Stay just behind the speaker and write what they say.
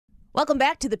Welcome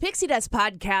back to the Pixie Dust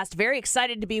Podcast. Very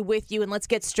excited to be with you, and let's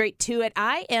get straight to it.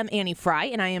 I am Annie Fry,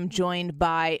 and I am joined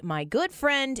by my good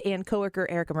friend and coworker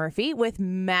Erica Murphy with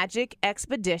Magic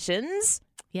Expeditions.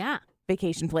 Yeah.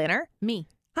 Vacation planner. Me.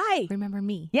 Hi. Remember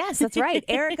me. Yes, that's right.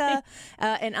 Erica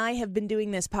and I have been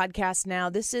doing this podcast now.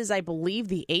 This is, I believe,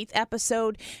 the 8th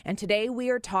episode, and today we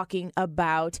are talking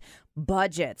about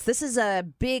budgets. This is a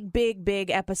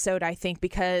big episode, I think,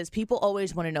 because people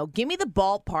always want to know, give me the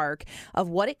ballpark of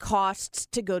what it costs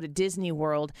to go to Disney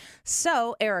World.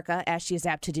 So Erica, as she is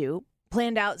apt to do,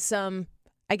 planned out some,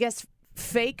 I guess,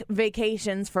 fake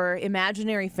vacations for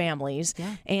imaginary families.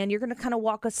 Yeah. And you're going to kind of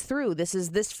walk us through. This is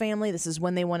this family, this is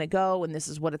when they want to go, and this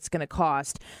is what it's going to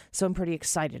cost. So I'm pretty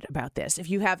excited about this. If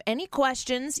you have any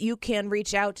questions, you can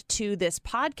reach out to this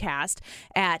podcast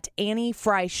at Annie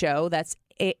Fry Show. That's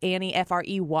Annie,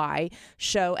 Frey,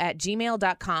 show at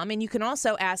gmail.com. And you can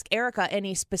also ask Erica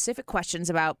any specific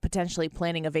questions about potentially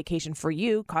planning a vacation for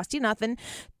you. Cost you nothing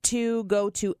to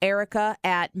go to Erica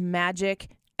at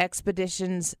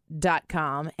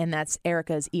magicexpeditions.com. And that's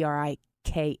Erica's Erika.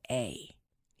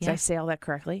 Did I say all that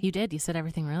correctly? You did. You said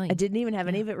everything really. I didn't even have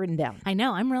any of it written down. I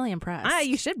know. I'm really impressed.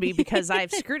 You should be, because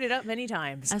I've screwed it up many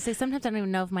times. I say sometimes I don't even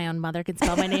know if my own mother can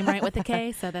spell my name right with a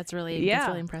K, so that's really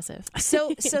impressive.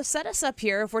 So set us up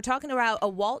here. If we're talking about a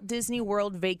Walt Disney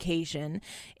World Vacation,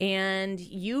 and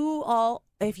you all,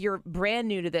 if you're brand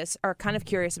new to this, are kind of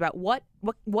curious about what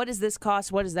does this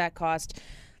cost? What does that cost?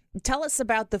 Tell us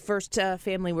about the first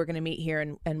family we're going to meet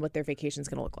here and what their vacation is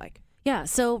going to look like. Yeah,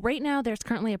 so right now there's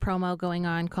currently a promo going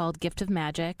on called Gift of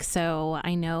Magic. So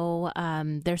I know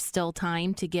there's still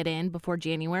time to get in before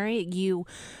January. You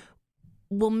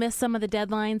will miss some of the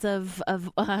deadlines of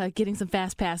getting some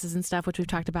fast passes and stuff, which we've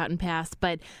talked about in past.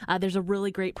 But there's a really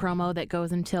great promo that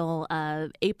goes until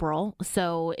April.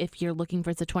 So if you're looking for,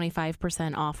 it's a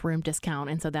 25% off room discount.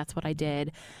 And so that's what I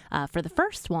did for the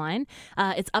first one.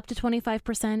 It's up to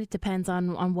 25%. It depends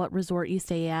on what resort you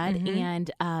stay at.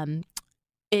 Mm-hmm.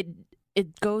 And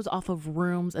it goes off of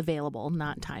rooms available,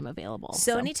 not time available.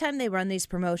 So anytime they run these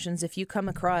promotions, if you come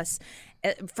across,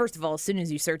 first of all, as soon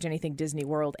as you search anything Disney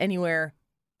World anywhere,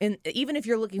 and even if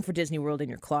you're looking for Disney World in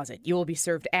your closet, you will be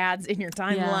served ads in your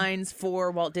timelines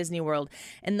for Walt Disney World,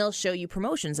 and they'll show you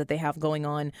promotions that they have going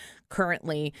on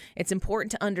currently. It's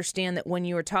important to understand that when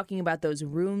you are talking about those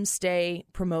room stay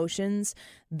promotions,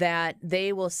 that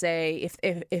they will say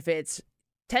if it's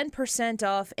 10%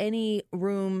 off any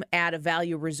room at a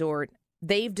value resort,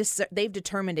 they've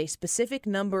determined a specific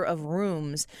number of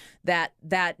rooms that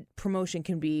promotion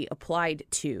can be applied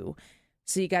to.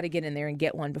 So you got to get in there and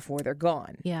get one before they're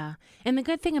gone. Yeah. And the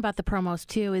good thing about the promos,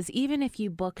 too, is even if you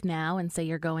book now and say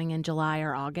you're going in July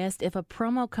or August, if a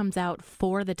promo comes out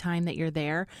for the time that you're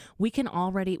there, we can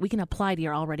apply to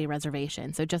your already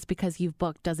reservation. So just because you've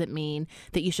booked doesn't mean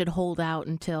that you should hold out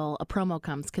until a promo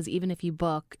comes, because even if you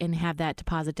book and have that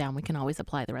deposit down, we can always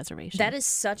apply the reservation. That is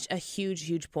such a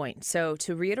huge point. So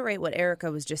to reiterate what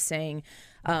Erica was just saying,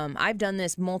 I've done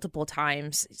this multiple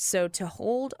times. So to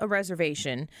hold a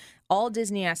reservation, all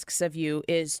Disney asks of you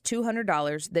is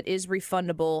 $200 that is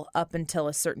refundable up until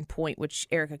a certain point, which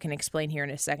Erica can explain here in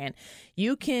a second.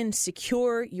 You can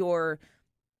secure your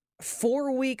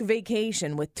 4-week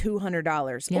vacation with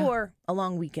 $200 or a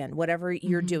long weekend, whatever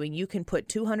you're doing. You can put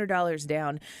 $200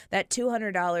 down. That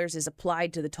 $200 is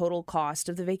applied to the total cost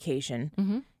of the vacation.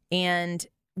 Mm-hmm. And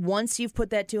once you've put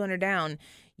that $200 down,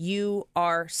 you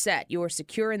are set. You are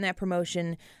secure in that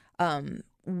promotion.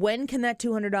 When can that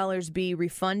 $200 be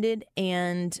refunded,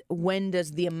 and when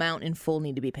does the amount in full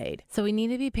need to be paid? So we need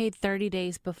to be paid 30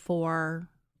 days before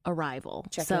arrival.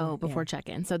 Before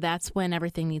check-in. So that's when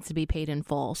everything needs to be paid in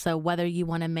full. So whether you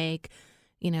want to make,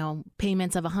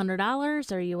 payments of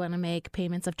 $100 or you want to make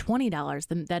payments of $20,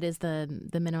 then that is the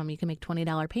minimum. You can make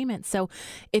 $20 payments. So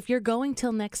if you're going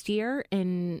till next year,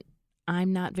 and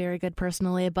I'm not very good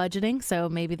personally at budgeting, so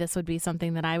maybe this would be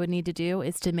something that I would need to do,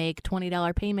 is to make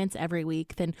 $20 payments every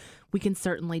week, then we can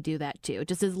certainly do that too,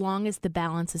 just as long as the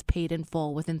balance is paid in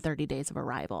full within 30 days of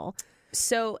arrival.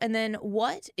 So, and then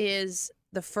what is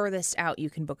the furthest out you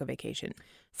can book a vacation?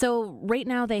 So right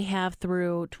now they have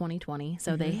through 2020,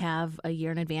 so they have a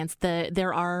year in advance.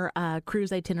 There are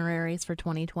cruise itineraries for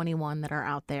 2021 that are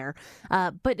out there,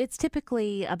 but it's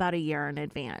typically about a year in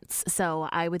advance. So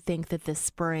I would think that this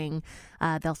spring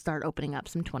they'll start opening up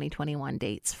some 2021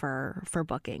 dates for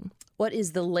booking. What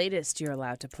is the latest you're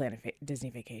allowed to plan a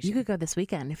Disney vacation? You could go this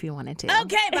weekend if you wanted to.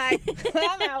 Okay, bye.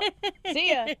 I'm out.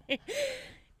 See ya.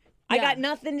 I got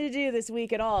nothing to do this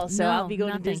week at all, so I'll be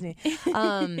going to Disney.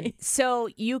 So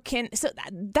you can. So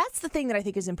that's the thing that I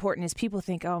think is important. Is people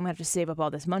think, oh, I'm gonna have to save up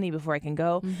all this money before I can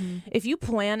go. Mm-hmm. If you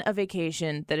plan a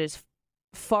vacation that is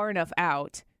far enough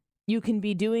out, you can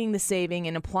be doing the saving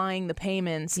and applying the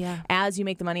payments as you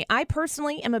make the money. I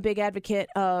personally am a big advocate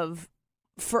of,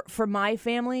 for my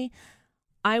family,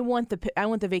 I want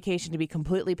the vacation to be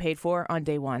completely paid for on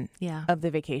day one of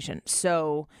the vacation.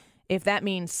 So if that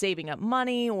means saving up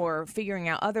money or figuring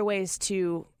out other ways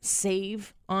to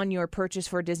save on your purchase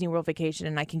for a Disney World vacation,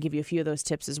 and I can give you a few of those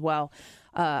tips as well,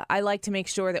 I like to make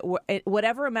sure that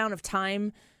whatever amount of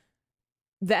time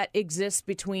that exists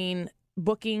between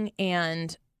booking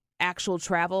and actual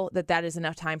travel, that is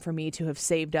enough time for me to have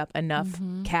saved up enough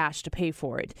cash to pay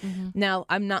for it. Now,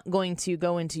 I'm not going to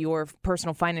go into your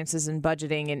personal finances and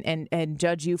budgeting and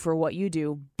judge you for what you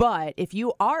do, but if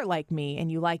you are like me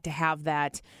and you like to have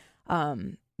that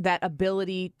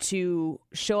ability to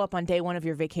show up on day one of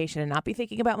your vacation and not be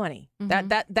thinking about money,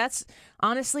 that's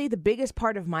honestly the biggest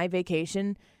part of my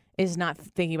vacation is not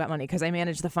thinking about money, because I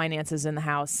manage the finances in the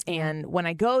house, and when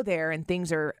I go there and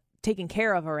things are taken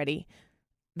care of already,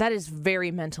 that is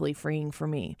very mentally freeing for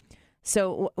me.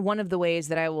 So one of the ways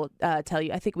that I will tell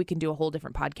you, I think we can do a whole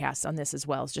different podcast on this as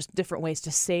well, is just different ways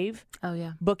to save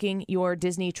booking your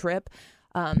Disney trip.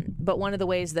 But one of the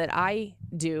ways that I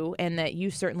do, and that you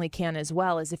certainly can as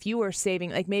well, is if you are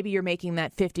saving, like maybe you're making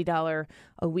that $50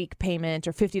 a week payment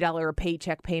or $50 a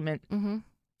paycheck payment.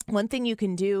 One thing you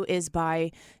can do is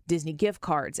buy Disney gift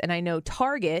cards. And I know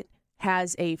Target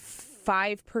has a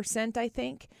 5%, I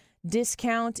think,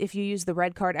 discount if you use the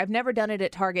red card. I've never done it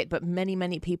at Target, but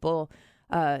many people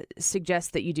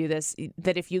suggest that you do this,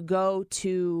 that if you go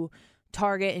to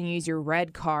Target and use your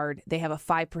red card, they have a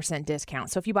 5%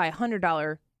 discount. So if you buy a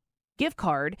 $100 gift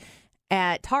card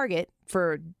at Target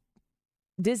for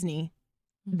Disney,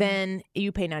 then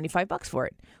you pay $95 for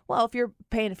it. Well, if you're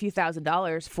paying a few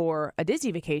 $1,000s for a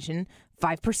Disney vacation,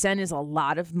 5% is a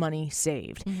lot of money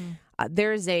saved.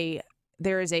 There is a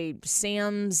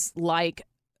Sam's like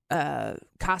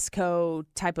Costco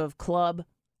type of club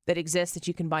that exists that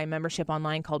you can buy a membership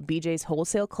online called BJ's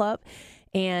Wholesale Club,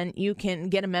 and you can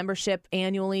get a membership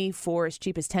annually for as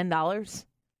cheap as $10.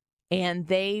 And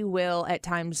they will, at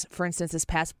times, for instance, this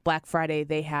past Black Friday,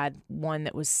 they had one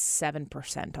that was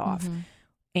 7% off.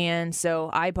 And so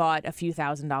I bought a few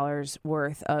 $1,000s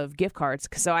worth of gift cards.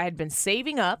 So I had been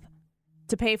saving up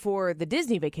to pay for the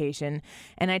Disney vacation,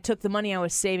 and I took the money I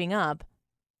was saving up,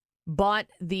 bought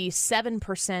the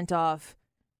 7% off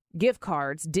gift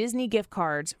cards, Disney gift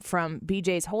cards from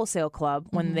BJ's Wholesale Club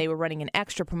when they were running an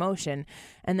extra promotion.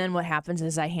 And then what happens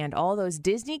is I hand all those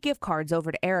Disney gift cards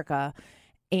over to Erica,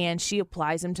 and she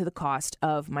applies them to the cost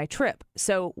of my trip.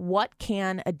 So what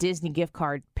can a Disney gift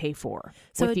card pay for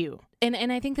with you?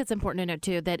 And I think that's important to note,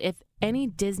 too, that if any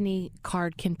Disney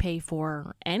card can pay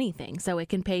for anything, so it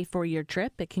can pay for your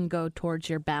trip, it can go towards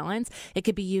your balance, it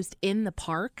could be used in the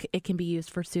park, it can be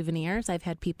used for souvenirs. I've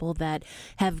had people that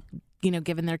have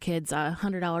given their kids a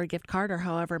 $100 gift card or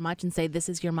however much and say, this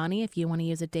is your money. If you want to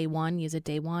use it day one, use it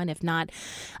day one. If not,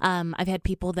 I've had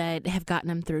people that have gotten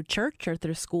them through church or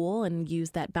through school and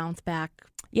use that bounce back.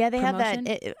 Yeah, they promotion.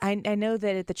 have that. I know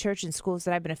that at the church and schools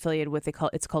that I've been affiliated with,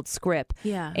 it's called Script.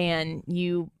 Yeah. And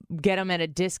you get them at a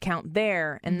discount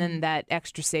there, and then that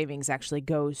extra savings actually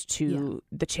goes to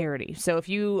the charity. So if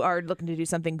you are looking to do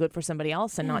something good for somebody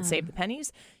else and not save the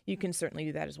pennies, you can certainly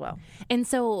do that as well. And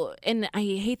so, and I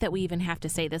hate that we even have to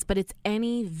say this, but it's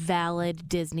any valid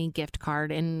Disney gift card.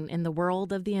 In the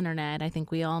world of the internet, I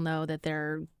think we all know that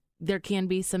there can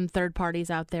be some third parties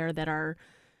out there that are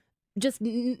just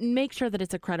make sure that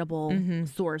it's a credible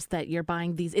source that you're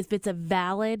buying these. If it's a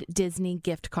valid Disney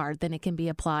gift card, then it can be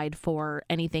applied for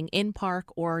anything in park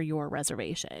or your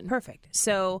reservation. Perfect.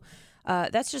 So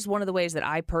that's just one of the ways that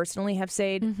I personally have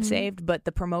saved, but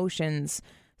the promotions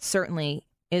certainly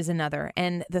is another.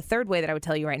 And the third way that I would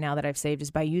tell you right now that I've saved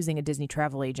is by using a Disney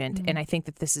travel agent. And I think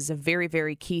that this is a very,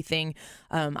 very key thing.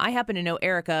 I happen to know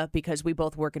Erica because we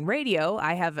both work in radio.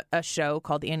 I have a show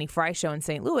called The Annie Fry Show in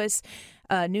St. Louis,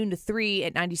 noon to 3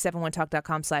 at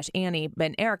 971talk.com/Annie.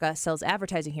 And Erica sells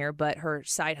advertising here, but her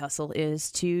side hustle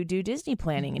is to do Disney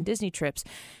planning and Disney trips.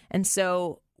 And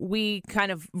so we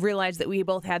kind of realized that we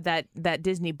both had that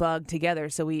Disney bug together.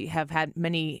 So we have had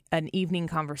many an evening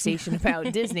conversation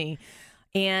about Disney.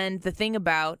 And the thing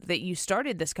about that you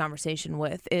started this conversation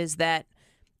with is that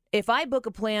if I book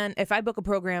a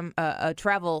program, a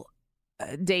travel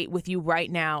date with you right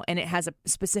now, and it has a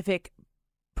specific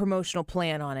promotional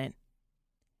plan on it,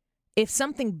 if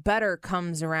something better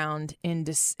comes around in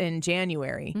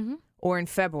January or in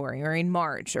February or in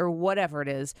March or whatever it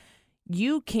is,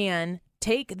 you can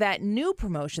take that new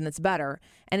promotion that's better.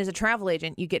 And as a travel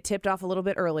agent, you get tipped off a little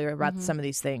bit earlier about some of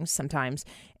these things sometimes.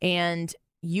 And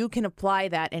you can apply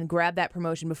that and grab that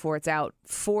promotion before it's out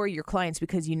for your clients,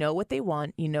 because you know what they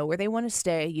want, you know where they want to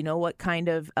stay, you know what kind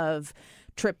of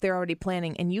trip they're already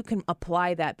planning, and you can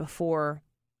apply that before.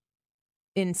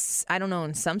 In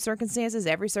some circumstances,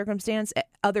 every circumstance,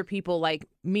 other people like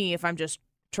me, if I'm just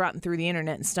trotting through the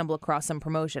internet and stumble across some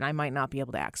promotion, I might not be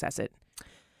able to access it.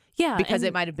 Yeah. Because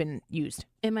it might have been used.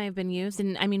 It might have been used.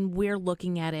 And I mean, we're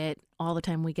looking at it all the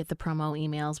time. We get the promo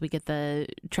emails, we get the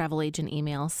travel agent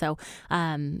emails. So,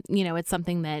 it's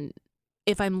something that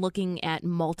if I'm looking at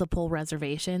multiple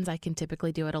reservations, I can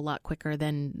typically do it a lot quicker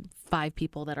than 5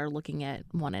 people that are looking at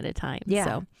one at a time.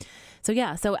 Yeah.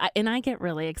 So I get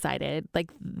really excited. Like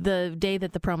the day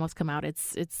that the promos come out,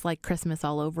 it's like Christmas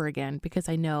all over again, because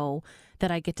I know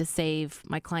that I get to save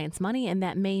my clients money, and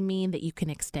that may mean that you can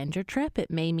extend your trip. It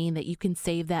may mean that you can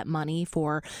save that money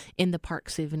for in the park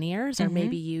souvenirs, or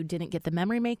maybe you didn't get the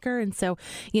memory maker. And so,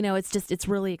 it's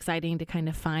really exciting to kind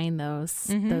of find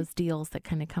those deals that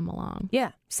kind of come along.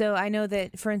 Yeah. So I know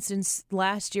that, for instance,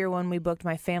 last year when we booked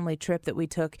my family trip that we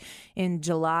took in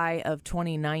July of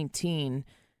 2019,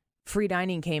 free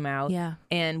dining came out. Yeah.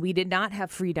 And we did not have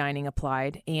free dining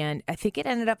applied. And I think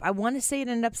I want to say it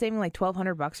ended up saving like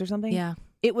 $1,200 or something. Yeah.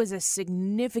 It was a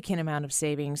significant amount of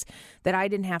savings that I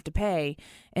didn't have to pay.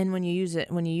 And when you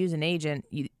use an agent,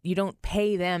 you don't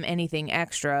pay them anything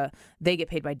extra. They get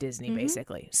paid by Disney,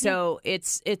 basically. So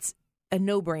it's a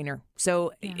no-brainer.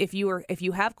 So if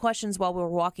you have questions while we're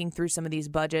walking through some of these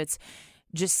budgets,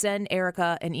 just send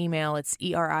Erica an email. It's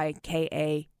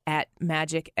ERIKA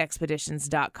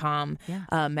 @magicexpeditions.com. Yeah.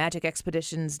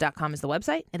 Magicexpeditions.com is the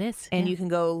website. It is. And you can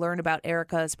go learn about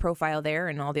Erica's profile there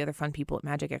and all the other fun people at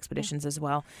Magic Expeditions as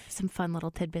well. Some fun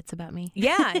little tidbits about me.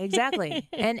 Yeah, exactly.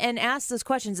 and ask those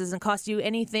questions. Doesn't cost you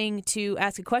anything to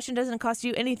ask a question. Doesn't cost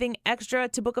you anything extra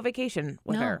to book a vacation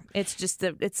with her. It's just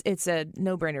it's a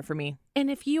no-brainer for me. And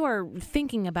if you are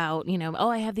thinking about,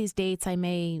 I have these dates, I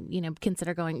may,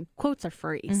 consider going, quotes are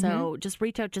free. So just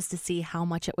reach out just to see how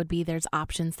much it would be. There's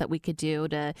options that we could do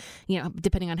to,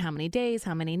 depending on how many days,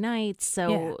 how many nights.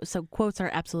 So quotes are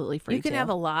absolutely free. You can have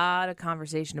a lot of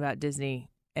conversation about Disney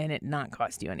and it not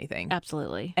cost you anything.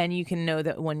 Absolutely. And you can know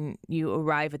that when you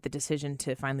arrive at the decision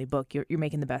to finally book, you're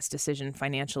making the best decision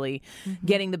financially,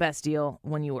 getting the best deal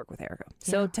when you work with Erica.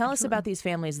 So tell us about these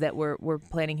families that we're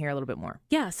planning here a little bit more.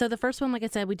 Yeah. So the first one, like I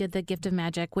said, we did the Gift of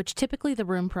Magic, which typically the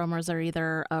room promos are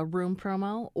either a room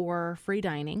promo or free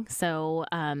dining. So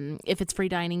if it's free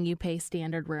dining, you pay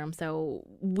standard room. So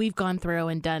we've gone through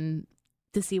and done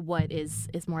to see what is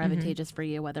more advantageous for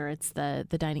you, whether it's the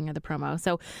dining or the promo.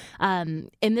 So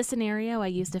in this scenario, I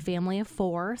used a family of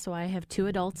 4. So I have 2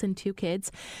 adults and 2 kids.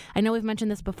 I know we've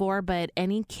mentioned this before, but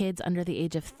any kids under the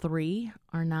age of 3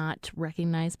 are not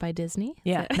recognized by Disney.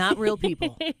 Yeah, not real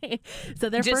people. So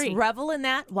they're just free. Just revel in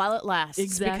that while it lasts.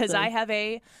 Exactly. Because I have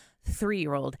a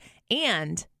 3-year-old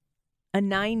and a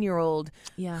 9-year-old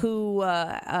who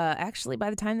actually by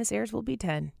the time this airs will be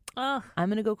 10. Oh. I'm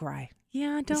going to go cry.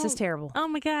 Yeah, This is terrible. Oh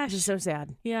my gosh. This is so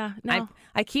sad. Yeah, no.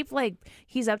 I keep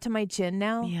he's up to my chin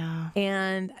now. Yeah.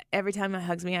 And every time he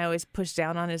hugs me, I always push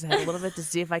down on his head a little bit to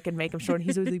see if I can make him short. And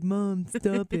he's always like, Mom,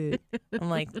 stop it. I'm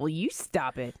like, well, you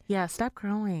stop it. Yeah, stop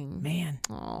growing. Man.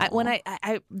 When I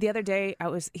the other day,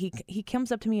 he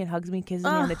comes up to me and hugs me, kisses me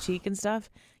on the cheek and stuff.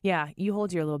 Yeah, you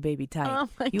hold your little baby tight.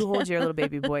 You hold your little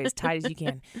baby boy as tight as you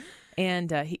can.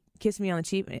 And he kissed me on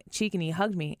the cheek and he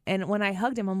hugged me. And when I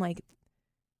hugged him, I'm like,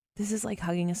 this is like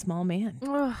hugging a small man.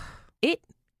 Ugh. It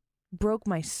broke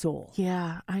my soul.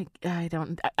 Yeah, I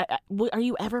don't. Are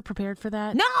you ever prepared for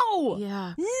that? No.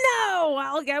 Yeah. No.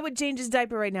 I would change his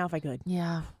diaper right now if I could.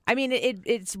 Yeah. I mean,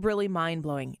 it's really mind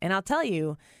blowing, and I'll tell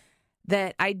you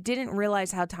that I didn't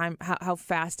realize how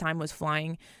fast time was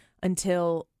flying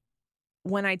until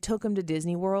when I took him to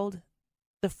Disney World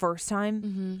the first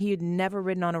time. He had never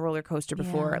ridden on a roller coaster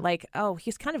before. Yeah.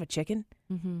 He's kind of a chicken,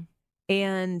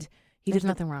 and. There's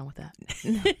nothing wrong with that.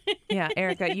 Yeah,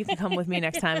 Erica, you can come with me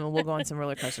next time and we'll go on some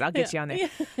roller coasters. I'll get you on there. Yeah.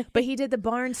 But he did the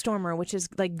Barnstormer, which is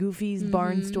like Goofy's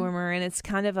Barnstormer, and it's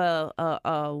kind of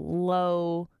a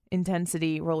low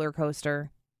intensity roller coaster.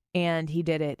 And he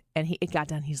did it, and it got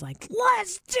done. He's like,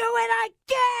 "Let's do it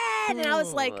again!" And I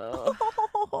was like,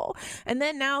 "Oh!" And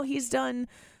then now he's done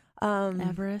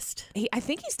Everest. I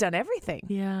think he's done everything.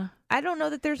 Yeah. I don't know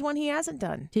that there's one he hasn't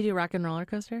done. Did you do Rock and Roller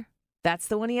Coaster? That's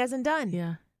the one he hasn't done.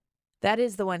 Yeah. That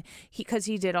is the one. Because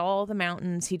he did all the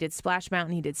mountains. He did Splash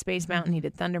Mountain. He did Space Mountain. He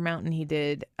did Thunder Mountain. He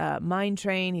did Mine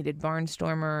Train. He did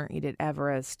Barnstormer. He did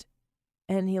Everest.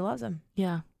 And he loves them.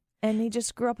 Yeah. And he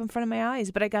just grew up in front of my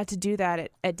eyes. But I got to do that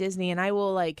at Disney. And I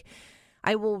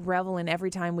will revel in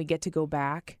every time we get to go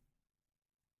back.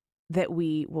 that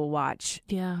we will watch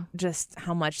just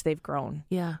how much they've grown.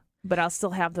 Yeah. But I'll still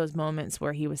have those moments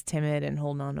where he was timid and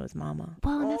holding on to his mama.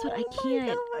 Well, and that's what I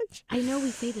can't. I know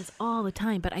we say this all the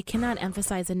time, but I cannot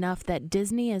emphasize enough that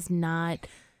Disney is not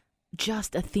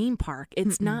just a theme park.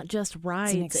 It's not just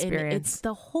rides. It's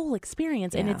the whole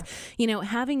experience. And it's,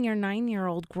 having your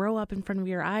 9-year-old grow up in front of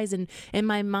your eyes. And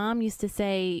my mom used to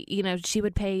say, she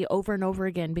would pay over and over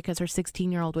again because her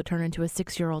 16-year-old would turn into a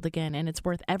 6-year-old again. And it's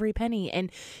worth every penny.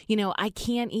 And, I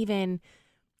can't even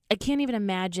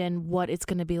imagine what it's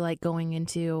going to be like going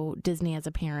into Disney as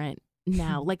a parent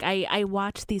now. Like I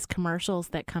watch these commercials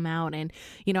that come out, and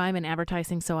I'm in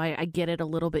advertising, so I get it a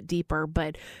little bit deeper.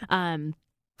 But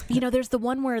there's the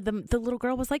one where the little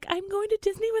girl was like, I'm going to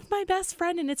Disney with my best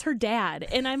friend, and it's her dad,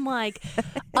 and I'm like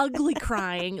ugly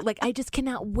crying. Like I just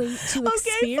cannot wait to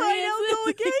experience. Okay, fine, I'll go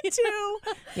again too.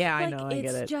 Yeah, I know, I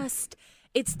get it.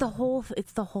 It's the whole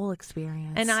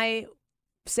experience. And I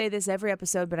say this every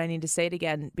episode, but I need to say it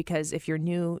again, because if you're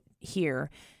new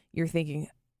here, you're thinking,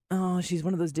 oh, she's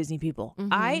one of those Disney people. Mm-hmm.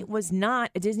 I was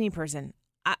not a Disney person.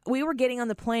 We were getting on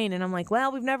the plane, and I'm like,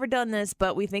 well, we've never done this,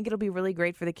 but we think it'll be really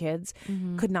great for the kids.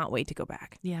 Mm-hmm. Could not wait to go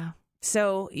back. Yeah.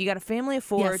 So you got a family of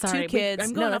 4, 2 kids.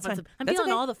 I'm going I'm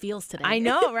feeling all the feels today. I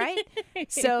know, right?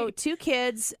 So 2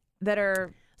 kids that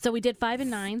are... So we did 5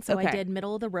 and 9. So Okay. I did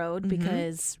middle of the road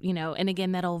because, and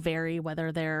again, that'll vary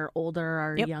whether they're older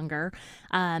or younger.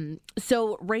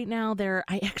 So right now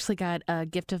I actually got a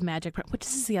Gift of Magic, which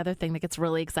is the other thing that gets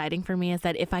really exciting for me, is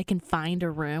that if I can find a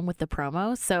room with the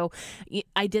promo. So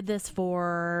I did this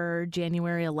for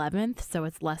January 11th. So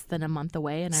it's less than a month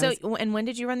away. And when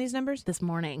did you run these numbers? This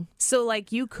morning. So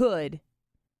like you could.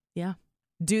 Yeah.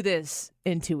 Do this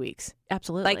in 2 weeks.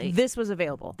 Absolutely. Like this was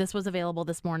available. This was available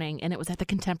this morning, and it was at the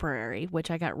Contemporary,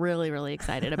 which I got really, really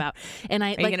excited about. And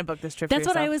Are you going to book this trip? That's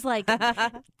for what yourself? I was like.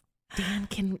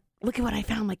 Dan, look at what I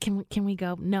found. Like, can we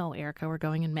go? No, Erica, we're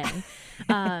going in May.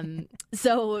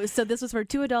 So this was for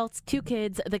 2 adults, 2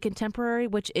 kids. The Contemporary,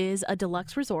 which is a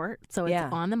deluxe resort, so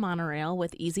it's on the monorail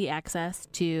with easy access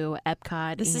to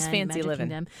Epcot. This is fancy Magic living.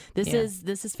 Kingdom. This is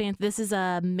fancy. This is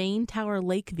a main tower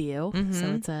lake view,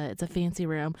 so it's a fancy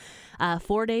room.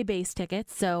 4-day base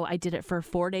tickets. So I did it for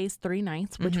 4 days, 3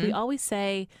 nights, which we always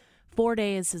say 4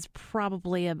 days is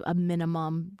probably a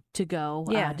minimum to go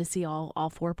to see all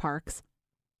 4 parks.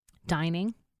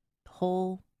 Dining,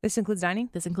 This includes dining?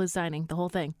 This includes dining, the whole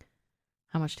thing.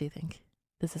 How much do you think?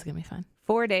 This is going to be fun.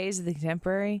 4 days of the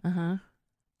Contemporary? $6,200.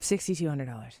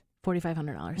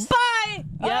 $4,500. Bye! Yep.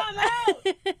 Oh, I'm out!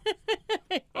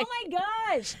 Oh, my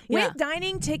gosh. Yeah. With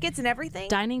dining tickets and everything?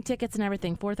 Dining tickets and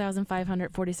everything,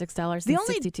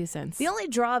 $4,546.62. The only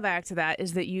drawback to that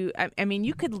is that you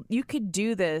could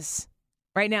do this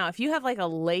right now. If you have a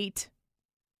late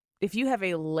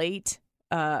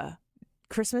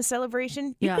Christmas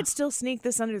celebration, you could still sneak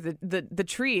this under the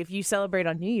tree if you celebrate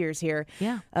on New Year's here.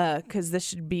 Yeah. Because this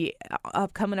should be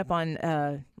coming up on,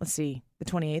 let's see, the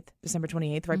 28th, December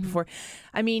 28th, right before.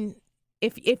 I mean,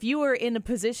 if you were in a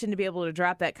position to be able to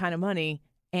drop that kind of money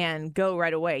and go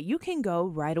right away, you can go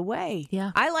right away.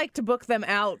 Yeah. I like to book them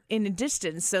out in a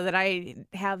distance so that I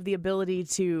have the ability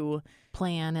to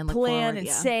plan and look forward, and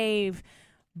save.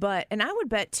 And I would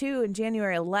bet, too, in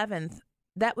January 11th,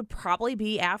 that would probably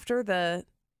be after the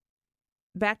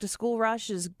back to school rush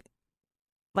is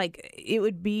it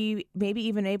would be maybe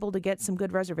even able to get some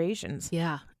good reservations.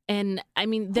 Yeah. And I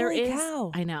mean, Holy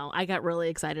cow. I know. I got really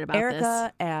excited about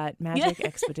Erica at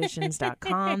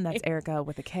magicexpeditions.com. That's Erica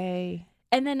with a K.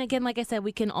 And then again, like I said,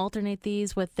 we can alternate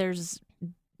these there's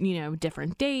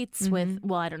different dates with,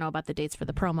 I don't know about the dates for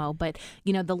the promo, but,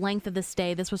 the length of the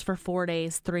stay. This was for 4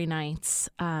 days, 3 nights.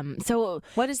 So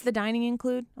what does the dining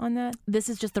include on that? This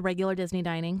is just the regular Disney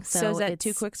dining. So is that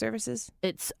 2 quick services?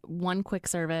 It's 1 quick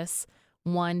service,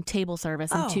 1 table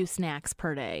service, and 2 snacks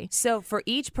per day. So for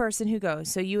each person who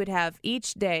goes, so you would have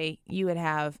each day, you would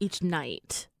have... Each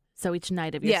night. So each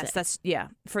night of your stay.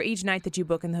 For each night that you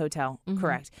book in the hotel,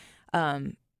 correct.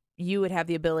 You would have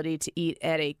the ability to eat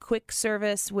at a quick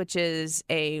service, which is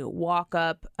a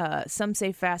walk-up. Some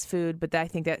say fast food, but I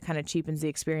think that kind of cheapens the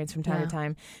experience from time to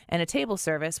time. And a table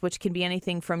service, which can be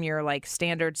anything from your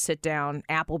standard sit-down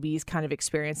Applebee's kind of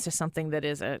experience to something that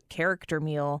is a character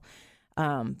meal,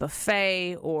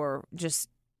 buffet, or just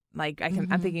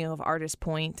I'm thinking of Artist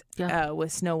Point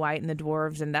with Snow White and the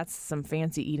Dwarves, and that's some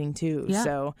fancy eating too. Yeah.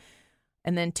 So,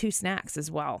 and then 2 snacks as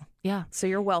well. Yeah. So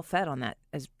you're well fed on that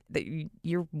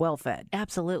you're well fed.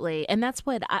 Absolutely. And that's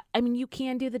what I mean, you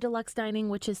can do the deluxe dining,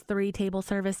 which is 3 table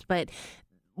service, but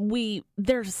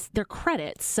they're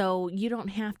credits, so you don't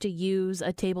have to use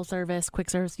a table service, quick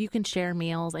service. You can share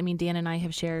meals. I mean, Dan and I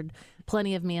have shared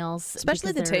plenty of meals,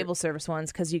 especially the table service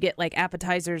ones, because you get like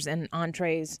appetizers and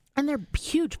entrees, and they're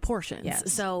huge portions.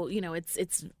 Yes. So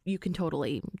it's you can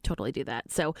totally do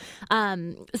that. So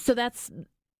so that's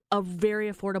a very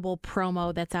affordable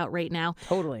promo that's out right now.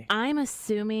 Totally. I'm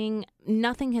assuming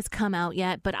nothing has come out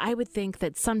yet, but I would think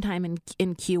that sometime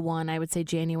in Q1, I would say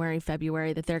January,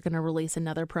 February, that they're going to release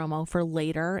another promo for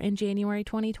later in January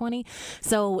 2020.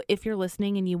 So if you're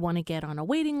listening and you want to get on a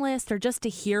waiting list or just to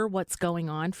hear what's going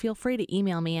on, feel free to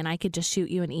email me and I could just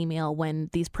shoot you an email when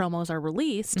these promos are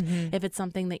released. If it's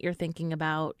something that you're thinking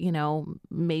about,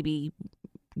 maybe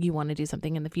you want to do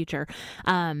something in the future.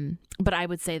 But I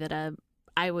would say that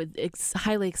I would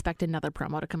highly expect another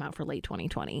promo to come out for late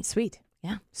 2020. Sweet.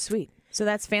 Yeah. Sweet. So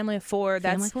that's family of four.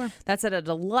 That's at a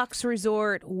deluxe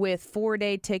resort with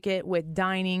 4-day ticket with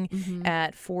dining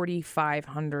at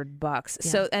 $4,500. Yeah.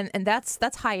 So and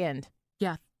that's high end.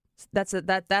 Yeah. That's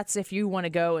if you want to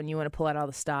go and you want to pull out all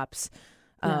the stops.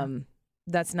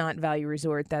 That's not value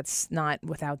resort. That's not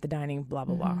without the dining, blah,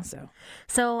 blah, blah.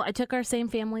 So I took our same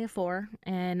family of four,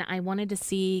 and I wanted to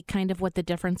see kind of what the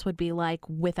difference would be like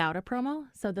without a promo.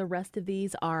 So the rest of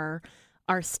these are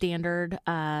standard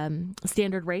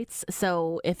rates.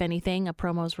 So if anything, a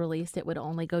promo is released, it would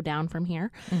only go down from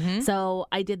here. So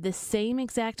I did the same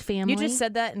exact family. You just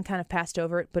said that and kind of passed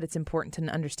over it, but it's important to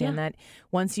understand that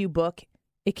once you book,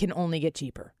 it can only get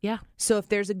cheaper. Yeah. So if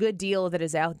there's a good deal that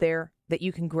is out there that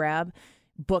you can grab,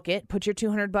 book it, put your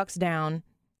 $200 down,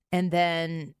 and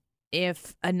then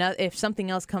if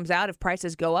something else comes out, if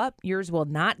prices go up, yours will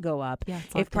not go up. Yeah,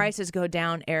 if prices go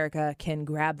down, Erica can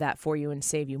grab that for you and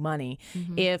save you money.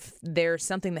 If there's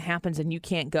something that happens and you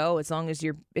can't go, as long as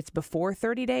it's before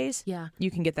 30 days,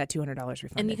 you can get that $200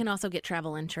 refunded. And you can also get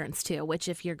travel insurance too, which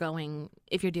if you're doing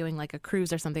like a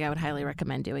cruise or something, I would highly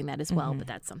recommend doing that as well. But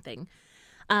that's something.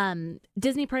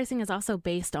 Disney pricing is also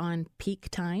based on peak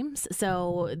times,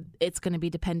 so it's going to be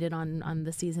dependent on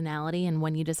the seasonality and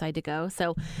when you decide to go.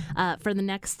 So for the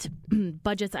next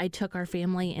budgets, I took our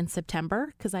family in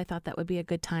September because I thought that would be a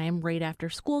good time right after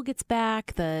school gets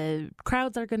back. The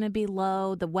crowds are going to be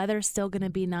low. The weather's still going to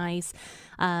be nice.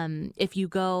 If you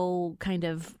go kind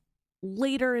of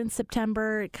later in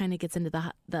September, it kind of gets into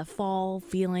the fall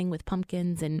feeling with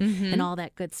pumpkins and all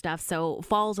that good stuff. So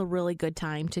fall's a really good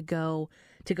time to go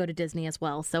to Disney as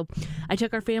well. So I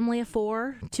took our family of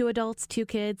four, 2 adults, 2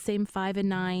 kids, same 5 and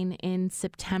 9 in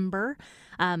September.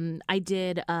 I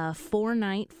did a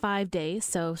 4-night, 5 days,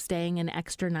 so staying an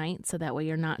extra night so that way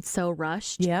you're not so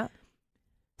rushed. Yeah.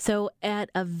 So at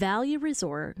a value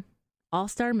resort,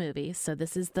 All-Star Movies, so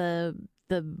this is the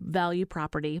value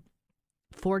property,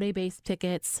 4-day base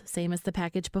tickets, same as the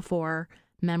package before,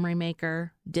 Memory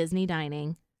Maker, Disney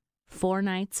Dining, 4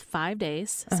 nights, 5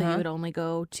 days. So you would only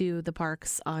go to the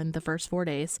parks on the first 4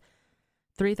 days.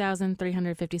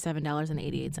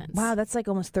 $3,357.88. Wow, that's like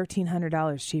almost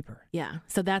 $1,300 cheaper. Yeah.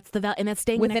 So that's the value, and that's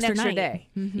staying with an extra night. Day.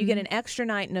 You get an extra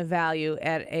night and a value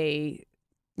at a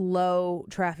low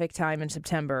traffic time in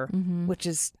September, which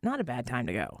is not a bad time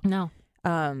to go. No.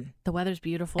 The weather's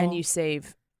beautiful. And you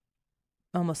save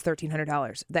almost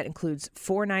 $1,300. That includes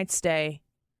 4 nights stay.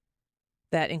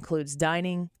 That includes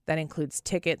dining. That includes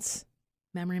tickets.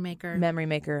 Memory Maker. Memory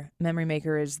Maker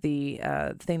is the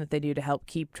thing that they do to help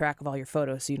keep track of all your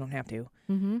photos so you don't have to.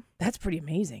 That's pretty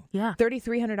amazing. Yeah.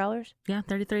 $3,300? Yeah,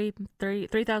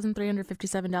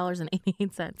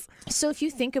 $3,357.88. So if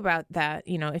you think about that,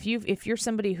 if you're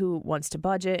somebody who wants to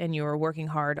budget and you're working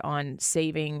hard on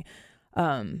saving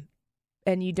and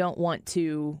you don't want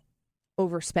to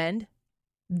overspend,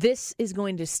 this is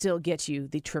going to still get you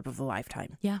the trip of a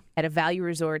lifetime. Yeah. At a value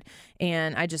resort.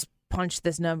 And I just punched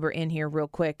this number in here real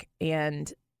quick,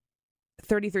 and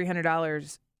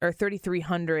 $3,300 or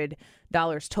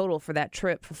 $3,300 total for that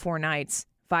trip for 4 nights,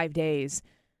 5 days.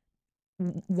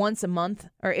 Once a month,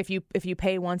 or if you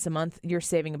pay once a month, you're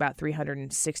saving about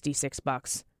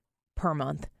 $366 per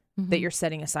month that you're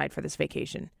setting aside for this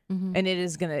vacation. And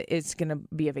it's gonna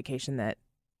be a vacation that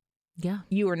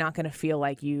you are not going to feel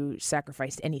like you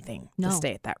sacrificed anything to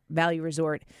stay at that value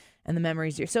resort and the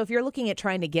memories. So if you're looking at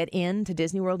trying to get into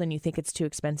Disney World and you think it's too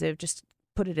expensive, just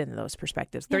put it into those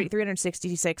perspectives.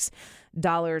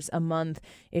 $366 a month.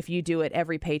 If you do it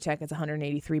every paycheck, it's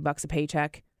 $183 a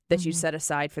paycheck that you set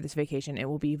aside for this vacation. It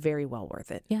will be very well worth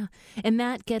it. Yeah. And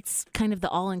that gets kind of the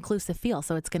all-inclusive feel.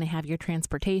 So it's going to have your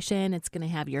transportation. It's going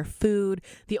to have your food.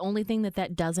 The only thing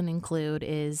that doesn't include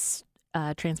is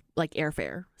like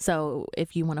airfare. So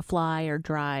if you want to fly or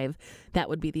drive, that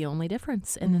would be the only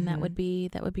difference, and then that would be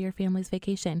your family's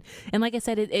vacation. And like I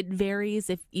said, it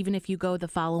varies. Even if you go the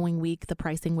following week, the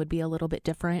pricing would be a little bit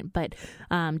different. But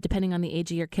depending on the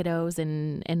age of your kiddos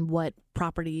and what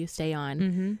property you stay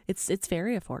on, it's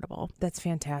very affordable. That's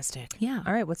fantastic. Yeah.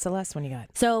 All right. What's the last one you got?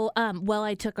 So,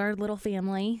 I took our little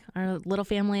family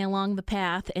along the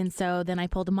path, and so then I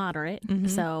pulled a moderate.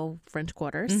 So French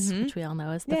quarters, which we all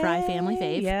know is the Fry family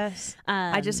fave. Yes.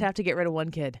 I just have to get rid of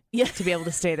one kid to be able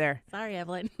to stay there. Sorry,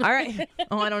 Evelyn. All right.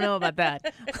 Oh, I don't know about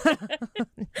that.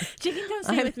 She can come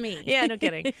stay with me. Yeah, no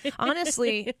kidding.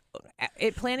 Honestly,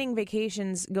 planning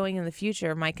vacations going in the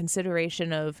future, my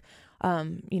consideration of,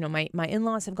 my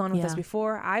in-laws have gone with us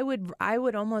before. I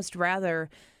would almost rather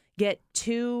get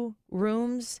 2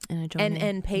 rooms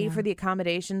and pay for the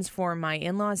accommodations for my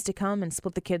in-laws to come and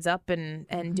split the kids up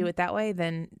and do it that way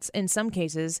than in some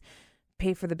cases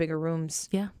pay for the bigger rooms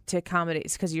to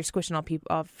accommodate, because you're squishing all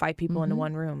 5 people into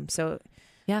one room. So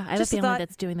yeah, I have a family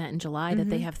that's doing that in July, that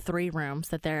they have 3 rooms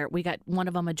that we got one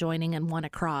of them adjoining and one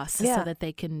across so that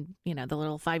they can, the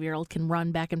little 5-year-old can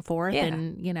run back and forth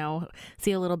and,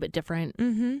 see a little bit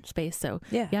different space. So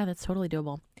yeah, that's totally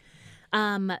doable.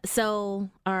 So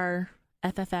our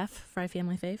FFF, Fry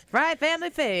Family Fave.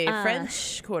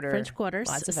 French Quarters.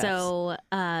 Lots of so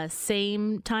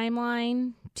same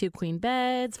timeline, 2 queen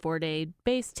beds, 4-day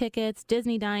base tickets,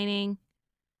 Disney dining,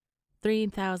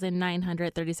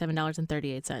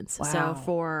 $3,937.38. Wow. So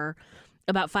for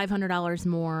about $500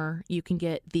 more, you can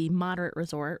get the moderate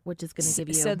resort, which is going to give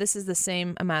you... So this is the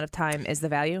same amount of time as the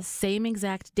value? Same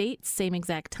exact dates, same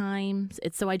exact times.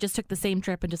 So I just took the same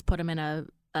trip and just put them in a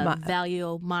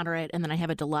value, moderate, and then I have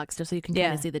a deluxe just so you can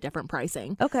kind of see the different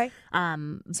pricing. Okay.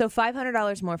 So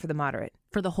 $500 more for the moderate.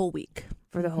 For the whole week.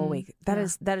 For the whole week. That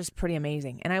is pretty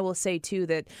amazing. And I will say, too,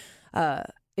 that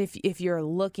if you're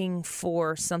looking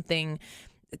for something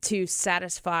to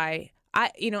satisfy...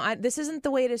 this isn't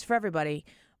the way it is for everybody,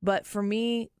 but for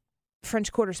me,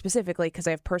 French Quarter specifically, because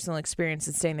I have personal experience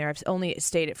in staying there. I've only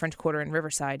stayed at French Quarter in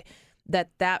Riverside.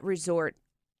 That resort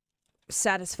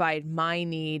satisfied my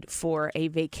need for a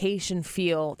vacation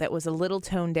feel that was a little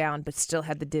toned down, but still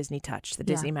had the Disney touch, the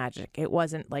Disney magic. It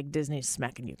wasn't like Disney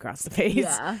smacking you across the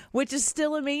face, which is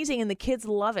still amazing, and the kids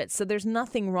love it. So there's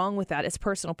nothing wrong with that. It's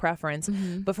personal preference.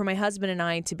 But for my husband and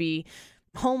I to be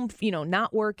home,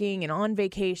 not working and on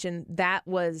vacation, that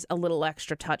was a little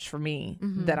extra touch for me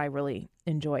that I really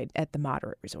enjoyed at the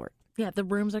moderate resort. Yeah, the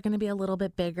rooms are going to be a little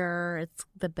bit bigger.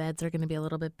 The beds are going to be a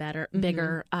little bit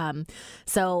bigger.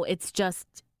 So it's just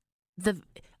the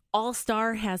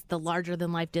All-Star has the larger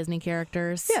than life Disney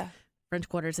characters. Yeah. French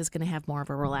Quarters is going to have more of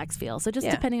a relaxed feel. So just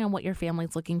depending on what your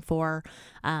family's looking for,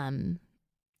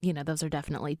 those are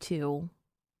definitely two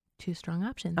strong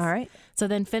options. All right. So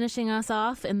then finishing us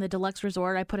off in the deluxe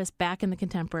resort, I put us back in the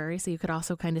contemporary so you could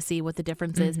also kind of see what the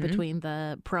difference is between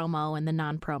the promo and the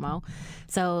non-promo.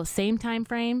 So same time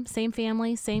frame, same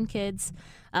family, same kids.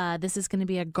 This is going to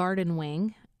be a garden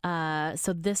wing.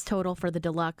 So this total for the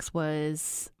deluxe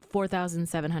was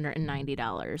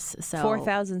 $4,790. So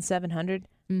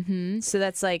 $4,700? So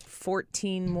that's like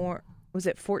 14 more. Was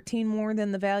it 14 more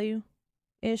than the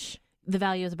value-ish? The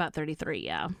value is about 33,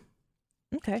 yeah.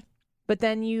 Okay. But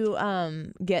then you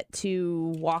get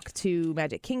to walk to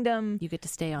Magic Kingdom. You get to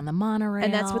stay on the monorail.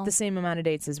 And that's with the same amount of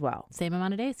dates as well. Same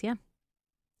amount of days, yeah.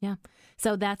 Yeah.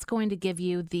 So that's going to give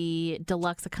you the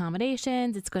deluxe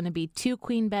accommodations. It's going to be 2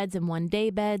 queen beds and 1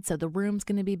 day bed. So the room's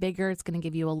going to be bigger. It's going to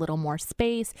give you a little more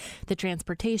space. The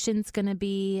transportation's going to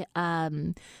be...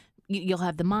 You'll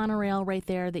have the monorail right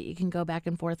there that you can go back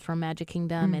and forth from Magic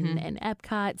Kingdom and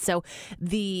Epcot. So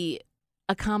the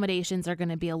accommodations are going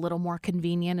to be a little more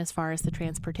convenient as far as the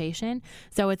transportation.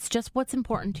 So it's just what's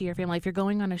important to your family. If you're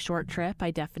going on a short trip,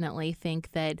 I definitely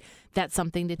think that that's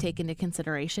something to take into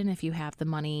consideration if you have the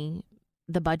money,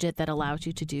 the budget that allows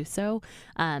you to do so.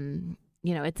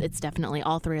 It's definitely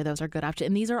all 3 of those are good options.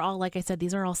 And these are all, like I said,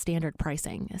 these are all standard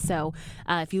pricing. So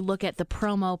if you look at the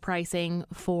promo pricing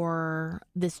for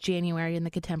this January in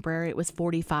the Contemporary, it was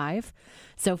 $45.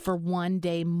 So for 1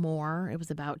 day more, it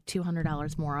was about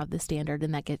 $200 more of the standard,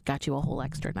 and that got you a whole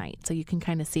extra night. So you can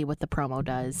kind of see what the promo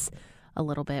does a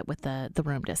little bit with the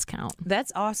room discount.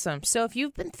 That's awesome. So if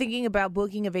you've been thinking about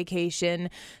booking a vacation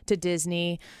to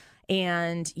Disney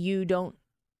and you don't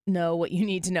know what you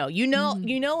need to know. You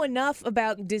know enough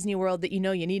about Disney World that you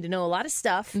need to know a lot of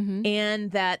stuff,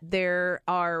 and that there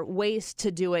are ways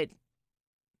to do it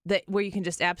where you can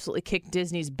just absolutely kick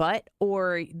Disney's butt,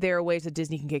 or there are ways that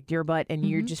Disney can kick your butt and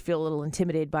you just feel a little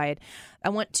intimidated by it. I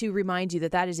want to remind you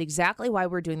that is exactly why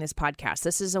we're doing this podcast.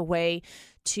 This is a way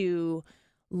to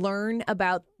learn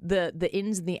about the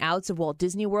ins and the outs of Walt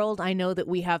Disney World, I know that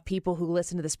we have people who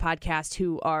listen to this podcast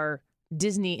who are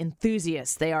Disney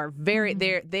enthusiasts. They are very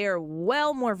they are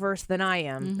well more versed than I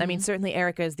am. I mean, certainly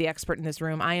Erica is the expert in this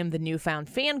room. I am the newfound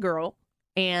fangirl.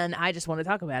 And I just want to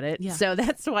talk about it. Yeah. So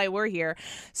that's why we're here.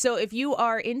 So if you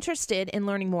are interested in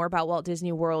learning more about Walt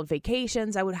Disney World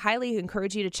Vacations, I would highly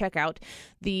encourage you to check out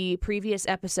the previous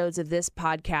episodes of this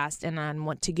podcast. And I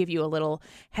want to give you a little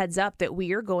heads up that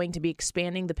we are going to be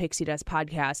expanding the Pixie Dust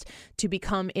podcast to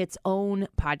become its own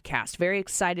podcast. Very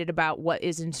excited about what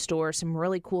is in store. Some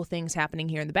really cool things happening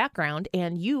here in the background.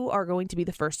 And you are going to be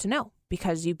the first to know,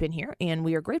 because you've been here, and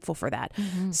we are grateful for that.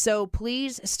 So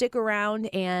please stick around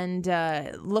and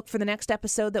look for the next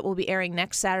episode that will be airing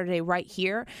next Saturday right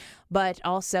here. But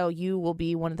also, you will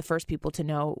be one of the first people to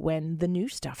know when the new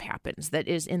stuff happens that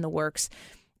is in the works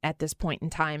at this point in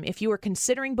time. If you are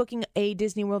considering booking a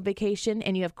Disney World vacation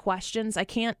and you have questions, I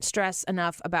can't stress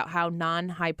enough about how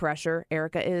non-high pressure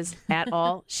Erica is at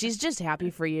all. She's just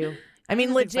happy for you. I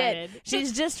mean, legit.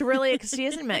 She's just really, she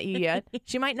hasn't met you yet.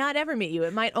 She might not ever meet you.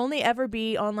 It might only ever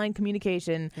be online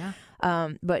communication. Yeah.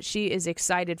 But she is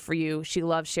excited for you. She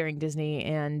loves sharing Disney.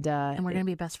 And we're going to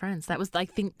be best friends. That was, I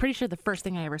think, pretty sure the first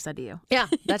thing I ever said to you. Yeah,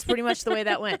 that's pretty much the way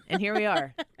that went. And here we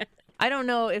are. I don't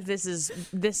know if this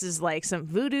is like some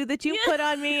voodoo that you put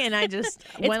on me, and I just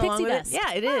went along with it.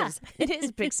 Yeah, it is. It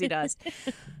is pixie dust.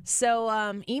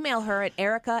 So email her at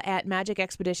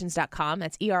erica@magicexpeditions.com.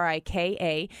 That's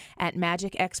ERIKA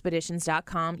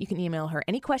 @magicexpeditions.com. You can email her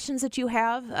any questions that you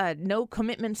have. No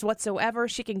commitments whatsoever.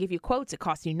 She can give you quotes. It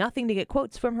costs you nothing to get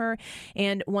quotes from her.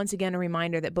 And once again, a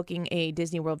reminder that booking a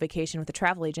Disney World vacation with a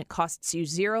travel agent costs you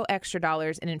 $0 extra.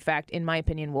 And in fact, in my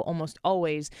opinion, will almost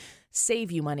always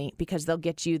save you money, because they'll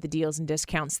get you the deals and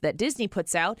discounts that Disney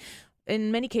puts out,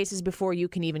 in many cases before you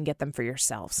can even get them for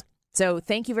yourselves. So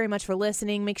thank you very much for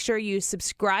listening. Make sure you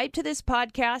subscribe to this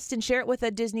podcast and share it with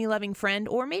a Disney-loving friend,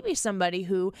 or maybe somebody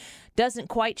who doesn't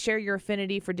quite share your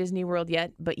affinity for Disney World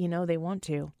yet, but you know they want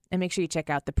to. And make sure you check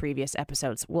out the previous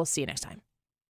episodes. We'll see you next time.